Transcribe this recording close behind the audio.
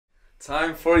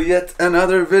Time for yet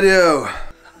another video!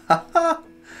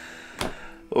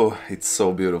 Oh, it's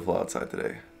so beautiful outside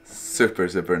today.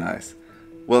 Super nice.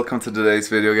 Welcome to today's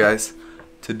video, guys.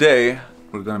 Today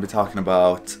we're gonna be talking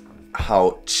about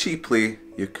how cheaply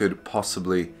you could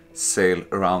possibly sail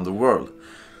around the world.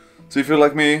 So if you're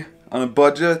like me, on a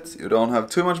budget, you don't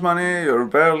have too much money, you're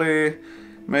barely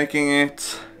making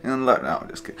it in life. No, I'm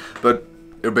just kidding. But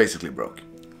you're basically broke.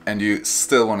 And you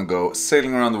still want to go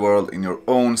sailing around the world in your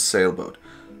own sailboat.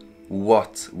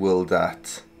 What will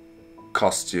that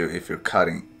cost you if you're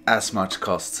cutting as much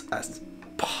costs as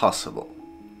possible?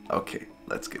 Okay,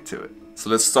 let's get to it.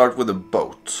 So let's start with a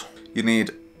boat. You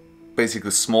need basically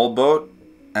a small boat,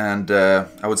 and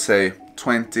I would say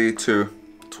 20 to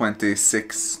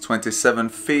 26, 27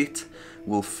 feet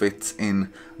will fit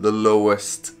in the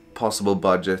lowest possible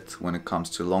budget when it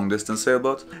comes to long distance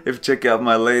sailboats. If you check out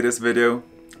my latest video,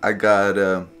 I got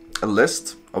a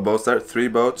list of boats there, 3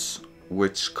 boats,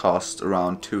 which cost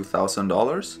around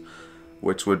 $2,000,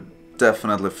 which would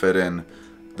definitely fit in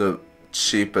the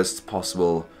cheapest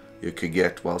possible you could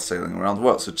get while sailing around the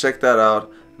world. So check that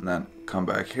out and then come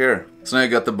back here. So now you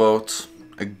got the boat,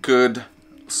 a good,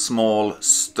 small,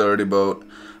 sturdy boat,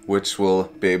 which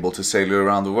will be able to sail you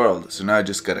around the world. So now you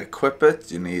just gotta equip it.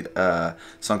 You need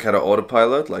some kind of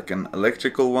autopilot, like an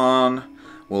electrical one.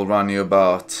 Will run you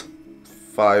about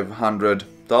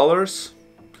 $500,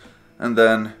 and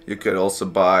then you could also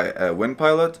buy a wind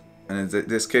pilot, and in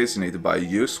this case you need to buy a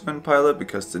used wind pilot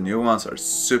because the new ones are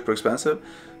super expensive.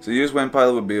 So used wind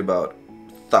pilot would be about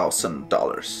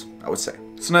 $1,000, I would say.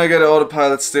 So now you get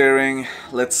autopilot steering.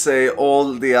 Let's say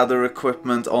all the other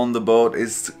equipment on the boat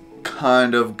is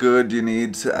kind of good. You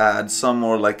need to add some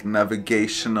more like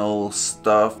navigational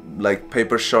stuff, like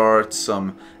paper charts,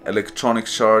 some electronic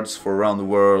charts for around the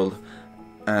world,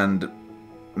 and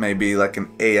maybe like an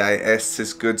AIS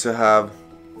is good to have.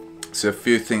 So a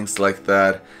few things like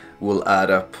that will add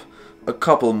up a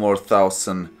couple more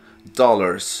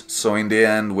 $1,000. So in the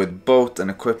end, with boat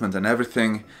and equipment and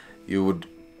everything, you would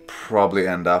probably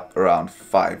end up around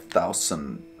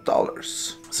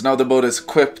 $5,000. So now the boat is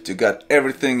equipped, you got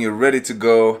everything, you're ready to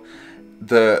go.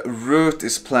 The route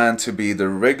is planned to be the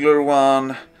regular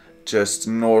one, just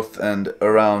north and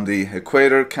around the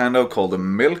equator, kind of called the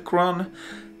milk run.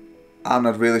 I'm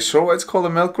not really sure why it's called a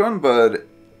milk run, but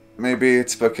maybe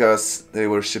it's because they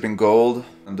were shipping gold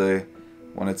and they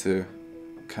wanted to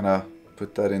kind of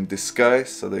put that in disguise,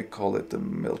 so they call it the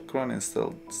milk run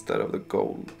instead of the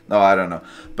gold. No, I don't know.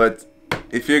 But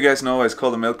if you guys know why it's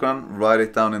called the milk run, write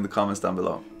it down in the comments down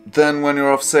below. Then when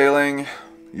you're off sailing,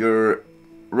 you're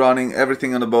running,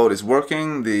 everything on the boat is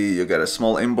working. You got a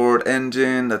small inboard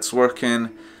engine that's working,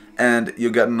 and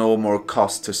you got no more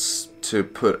cost to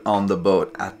put on the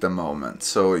boat at the moment.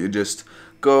 So you just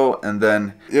go, and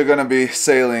then you're gonna be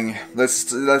sailing.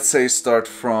 Let's say start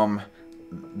from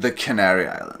the Canary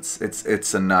Islands.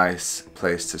 It's a nice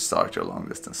place to start your long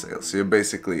distance sail. So you're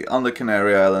basically on the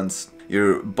Canary Islands.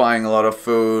 You're buying a lot of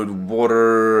food,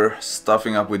 water,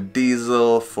 stuffing up with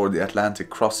diesel for the Atlantic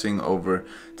crossing over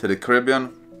to the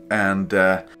Caribbean. And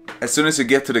as soon as you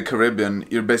get to the Caribbean,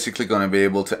 you're basically going to be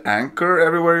able to anchor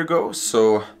everywhere you go.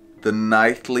 So the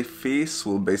nightly fees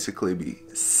will basically be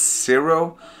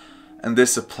 0. And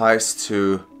this applies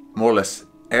to more or less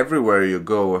everywhere you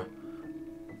go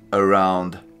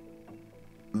around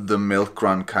the milk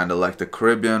run, kind of like the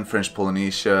Caribbean, French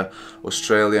Polynesia,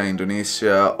 Australia,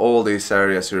 Indonesia, all these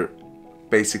areas you're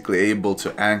basically able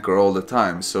to anchor all the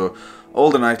time. So all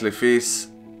the nightly fees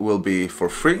will be for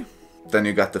free. Then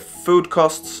you got the food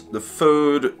costs. The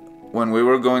food, when we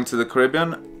were going to the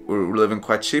Caribbean, we were living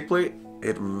quite cheaply.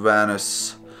 It ran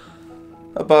us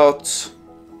about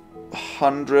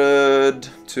 100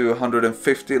 to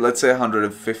 150, let's say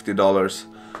 $150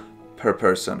 per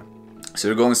person. So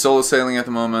you're going solo sailing at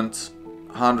the moment,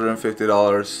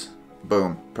 $150,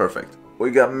 boom, perfect.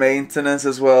 We got maintenance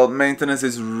as well. Maintenance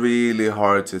is really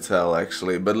hard to tell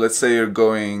actually, but let's say you're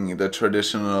going the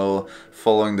traditional,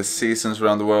 following the seasons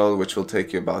around the world, which will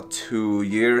take you about 2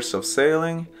 years of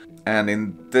sailing. And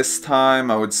in this time,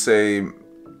 I would say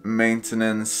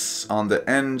maintenance on the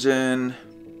engine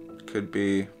could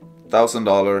be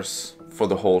 $1,000 for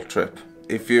the whole trip.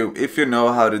 If you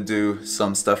know how to do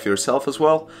some stuff yourself as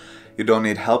well, you don't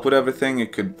need help with everything. You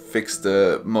could fix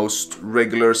the most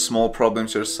regular small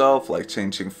problems yourself, like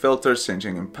changing filters,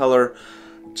 changing impeller,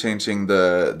 changing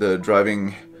the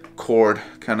driving cord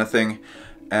kind of thing,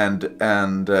 and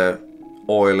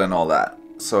oil and all that.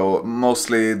 So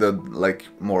mostly the like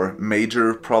more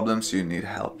major problems you need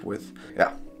help with.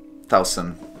 Yeah,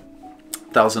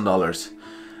 $1,000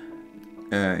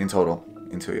 in total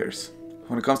in 2 years.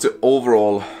 When it comes to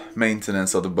overall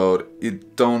maintenance of the boat, you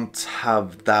don't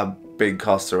have that big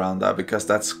cost around that, because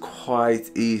that's quite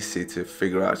easy to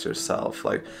figure out yourself.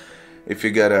 Like if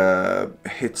you get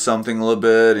hit something a little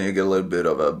bit and you get a little bit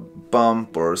of a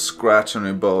bump or a scratch on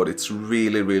your boat, it's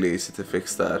really easy to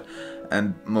fix that.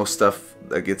 And most stuff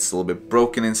that gets a little bit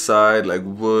broken inside, like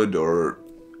wood or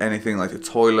anything like the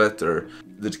toilet or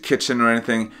the kitchen or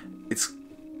anything, it's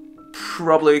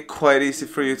probably quite easy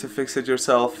for you to fix it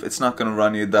yourself. It's not gonna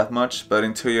run you that much, but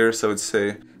in 2 years I would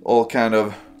say all kind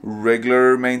of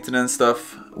regular maintenance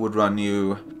stuff would run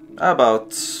you about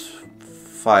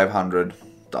 $500.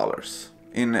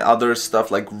 In other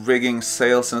stuff like rigging,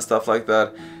 sails and stuff like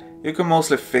that, you can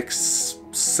mostly fix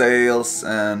sails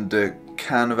and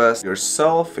canvas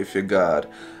yourself if you got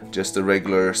just a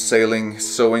regular sailing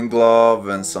sewing glove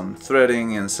and some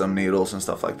threading and some needles and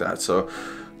stuff like that. So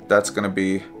that's gonna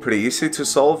be pretty easy to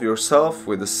solve yourself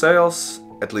with the sails,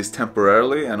 at least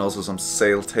temporarily, and also some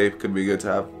sail tape could be good to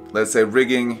have. Let's say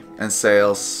rigging and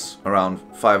sails around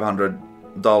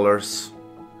 $500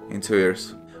 in 2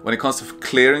 years. When it comes to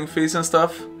clearing fees and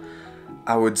stuff,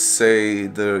 I would say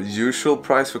the usual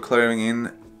price for clearing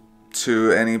in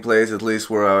to any place, at least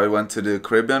where I went to the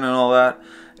Caribbean and all that,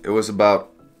 it was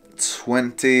about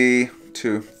 $20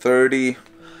 to $30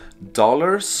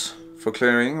 for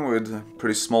clearing with a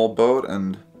pretty small boat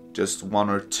and just 1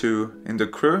 or 2 in the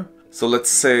crew. So let's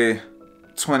say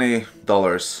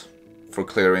 $20 for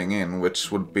clearing in,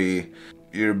 which would be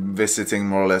you're visiting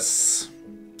more or less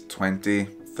 20,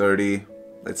 30,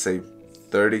 let's say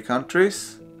 30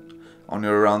 countries on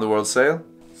your around the world sail.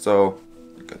 So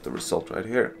you got the result right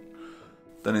here.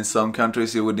 Then in some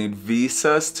countries you would need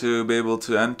visas to be able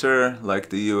to enter, like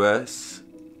the US.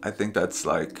 I think that's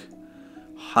like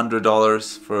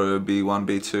 $100 for a B1,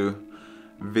 B2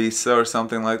 visa or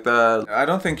something like that. I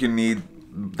don't think you need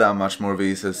that much more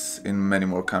visas in many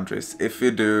more countries. If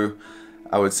you do,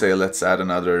 I would say let's add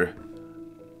another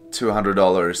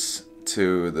 $200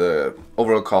 to the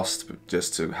overall cost,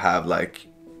 just to have like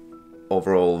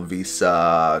overall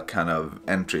visa kind of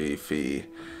entry fee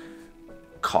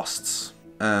costs.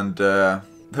 And the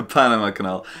Panama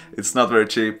Canal, it's not very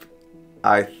cheap.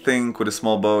 I think with a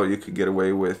small boat you could get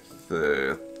away with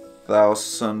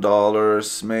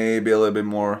 $1,000, maybe a little bit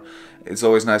more. It's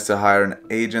always nice to hire an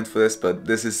agent for this, but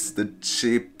this is the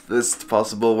cheapest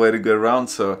possible way to get around.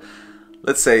 So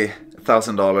let's say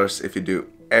 $1,000 if you do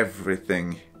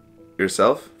everything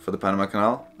yourself for the Panama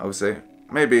Canal. I would say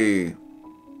maybe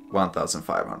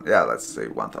 1,500. Yeah, let's say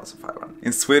 1,500.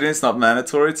 In Sweden it's not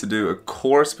mandatory to do a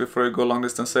course before you go long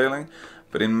distance sailing,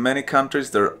 but in many countries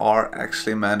there are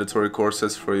actually mandatory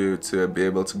courses for you to be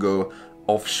able to go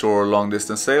offshore long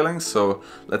distance sailing. So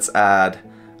let's add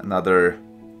another,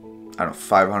 I don't know,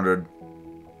 500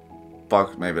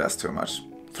 bucks, maybe that's too much,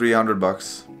 300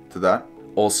 bucks to that.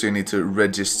 Also you need to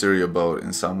register your boat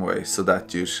in some way, so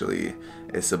that usually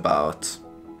is about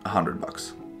 100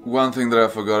 bucks. One thing that I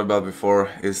forgot about before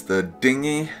is the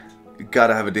dinghy. You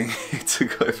gotta have a dinghy to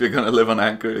go. If you're gonna live on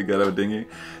anchor, you gotta have a dinghy.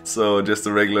 So just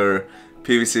a regular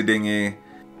PVC dinghy,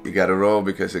 you gotta row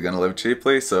because you're gonna live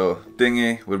cheaply. So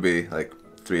dinghy would be like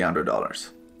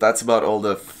 $300. That's about all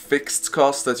the fixed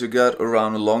costs that you get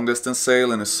around a long distance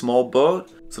sail in a small boat.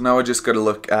 So now we just gotta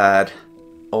look at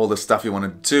all the stuff you wanna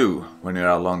do when you're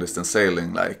out long distance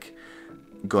sailing, like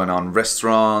going on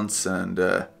restaurants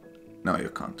and no, you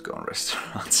can't go on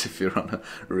restaurants if you're on a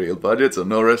real budget, so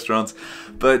no restaurants.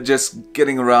 But just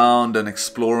getting around and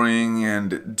exploring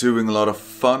and doing a lot of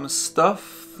fun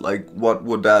stuff. Like what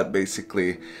would that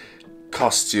basically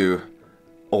cost you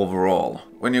overall?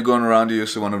 When you're going around you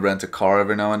usually want to rent a car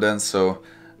every now and then, so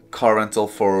car rental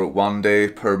for 1 day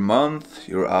per month,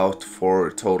 you're out for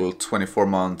a total 24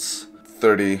 months,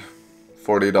 $30,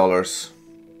 $40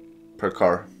 per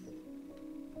car,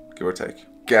 give or take.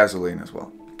 Gasoline as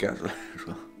well.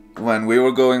 When we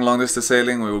were going long distance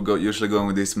sailing, we were usually going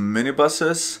with these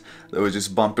minibuses that were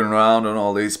just bumping around on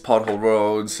all these pothole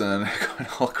roads and going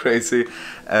all crazy.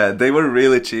 They were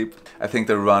really cheap. I think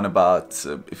they run about,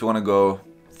 if you want to go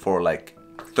for like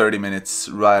 30 minutes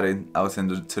riding out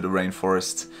into the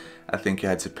rainforest, I think you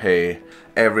had to pay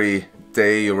every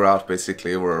day you were out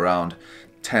basically were around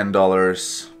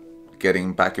 $10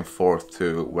 getting back and forth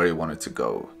to where you wanted to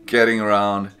go. Getting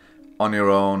around on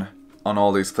your own on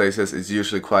all these places is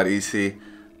usually quite easy,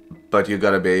 but you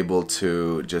gotta be able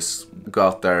to just go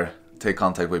out there, take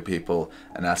contact with people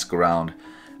and ask around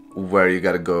where you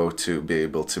gotta go to be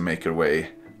able to make your way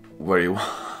where you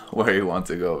want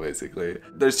to go basically.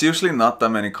 There's usually not that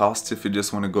many costs if you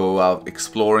just want to go out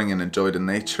exploring and enjoy the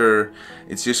nature.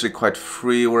 It's usually quite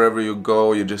free wherever you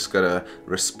go. You just gotta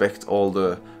respect all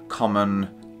the common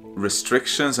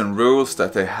restrictions and rules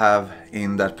that they have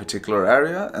in that particular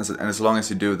area, and as long as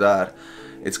you do that,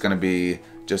 it's gonna be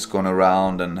just going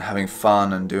around and having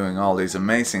fun and doing all these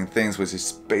amazing things, which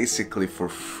is basically for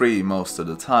free most of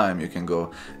the time. You can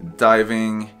go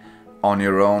diving on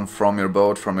your own from your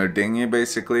boat, from your dinghy,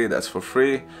 basically, that's for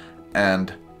free.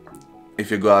 And if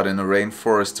you go out in a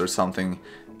rainforest or something,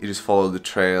 you just follow the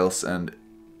trails, and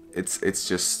it's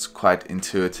just quite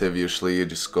intuitive. Usually you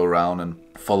just go around and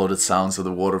follow the sounds of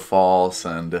the waterfalls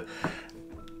and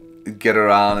get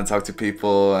around and talk to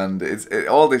people, and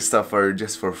all this stuff are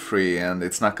just for free, and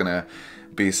it's not gonna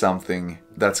be something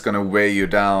that's gonna weigh you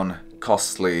down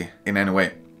costly in any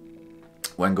way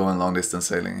when going long distance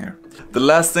sailing here. The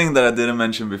last thing that I didn't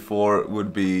mention before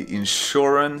would be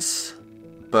insurance,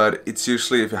 but it's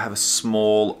usually, if you have a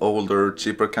small, older,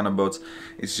 cheaper kind of boats,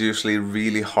 it's usually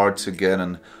really hard to get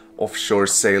an offshore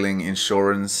sailing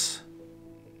insurance.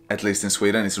 At least in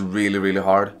Sweden, it's really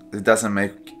hard. It doesn't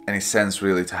make any sense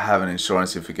really to have an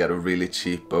insurance if you get a really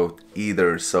cheap boat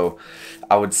either. So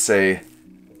I would say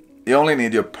you only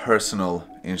need your personal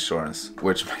insurance,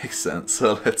 which makes sense.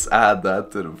 So let's add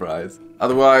that to the price.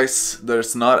 Otherwise,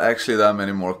 there's not actually that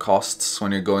many more costs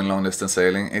when you're going long distance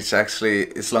sailing. It's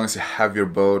actually, as long as you have your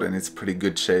boat and it's pretty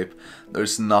good shape,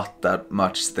 there's not that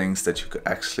much things that you could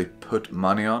actually put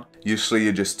money on. Usually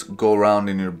you just go around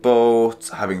in your boat,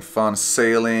 having fun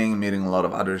sailing, meeting a lot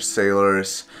of other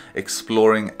sailors,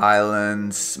 exploring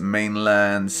islands,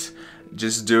 mainlands,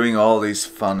 just doing all these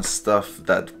fun stuff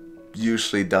that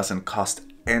usually doesn't cost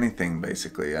anything,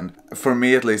 basically. And for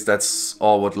me at least, that's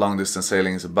all what long distance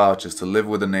sailing is about, just to live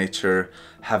with the nature,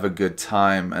 have a good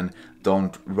time, and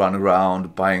don't run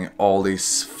around buying all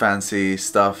these fancy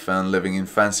stuff and living in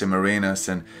fancy marinas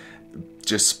and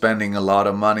just spending a lot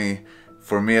of money.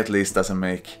 For me at least, doesn't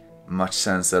make much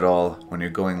sense at all when you're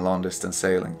going long distance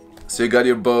sailing. So you got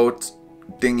your boat,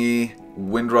 dinghy,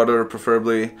 wind rudder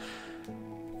preferably,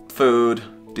 food,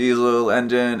 diesel,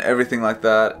 engine, everything like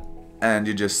that, and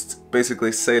you're just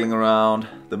basically sailing around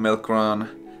the Milk Run,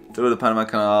 through the Panama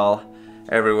Canal,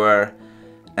 everywhere,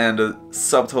 and the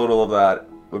subtotal of that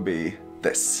would be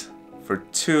this. For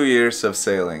 2 years of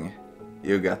sailing,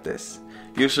 you got this.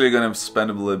 Usually you're gonna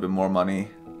spend a little bit more money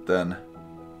than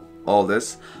all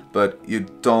this, but you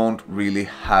don't really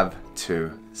have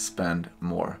to spend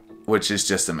more, which is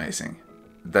just amazing.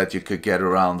 That you could get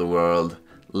around the world,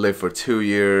 live for 2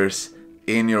 years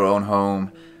in your own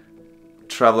home,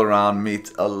 travel around, meet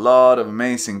a lot of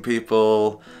amazing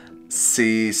people,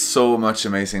 see so much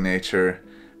amazing nature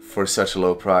for such a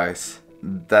low price.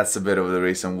 That's a bit of the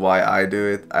reason why I do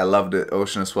it. I love the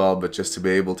ocean as well, but just to be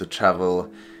able to travel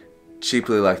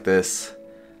cheaply like this,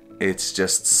 it's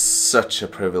just such a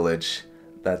privilege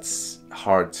that's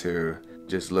hard to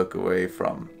just look away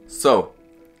from. So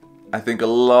I think a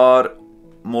lot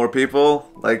more people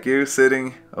like you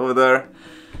sitting over there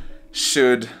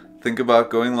should think about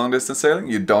going long distance sailing.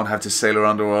 You don't have to sail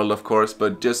around the world, of course,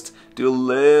 but just do a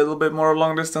little bit more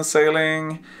long distance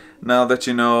sailing now that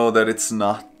you know that it's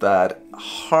not that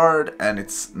hard and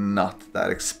it's not that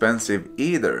expensive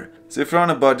either. So if you're on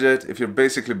a budget, if you're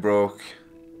basically broke,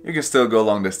 you can still go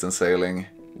long distance sailing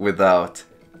without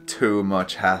too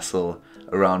much hassle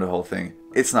around the whole thing.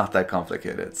 It's not that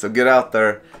complicated. So get out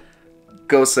there,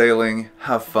 go sailing,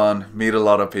 have fun, meet a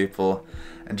lot of people,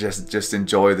 and just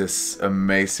enjoy this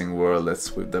amazing world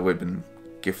that we've been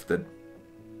gifted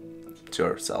to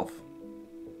ourselves.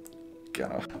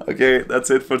 Okay,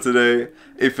 that's it for today.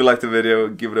 If you liked the video,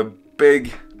 give it a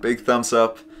big thumbs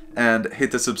up and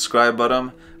hit the subscribe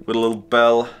button with a little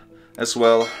bell as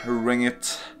well. Ring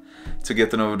it to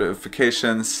get the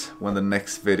notifications when the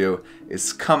next video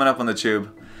is coming up on the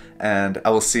tube. And I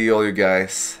will see all you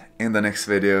guys in the next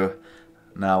video.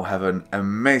 Now have an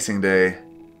amazing day.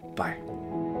 Bye.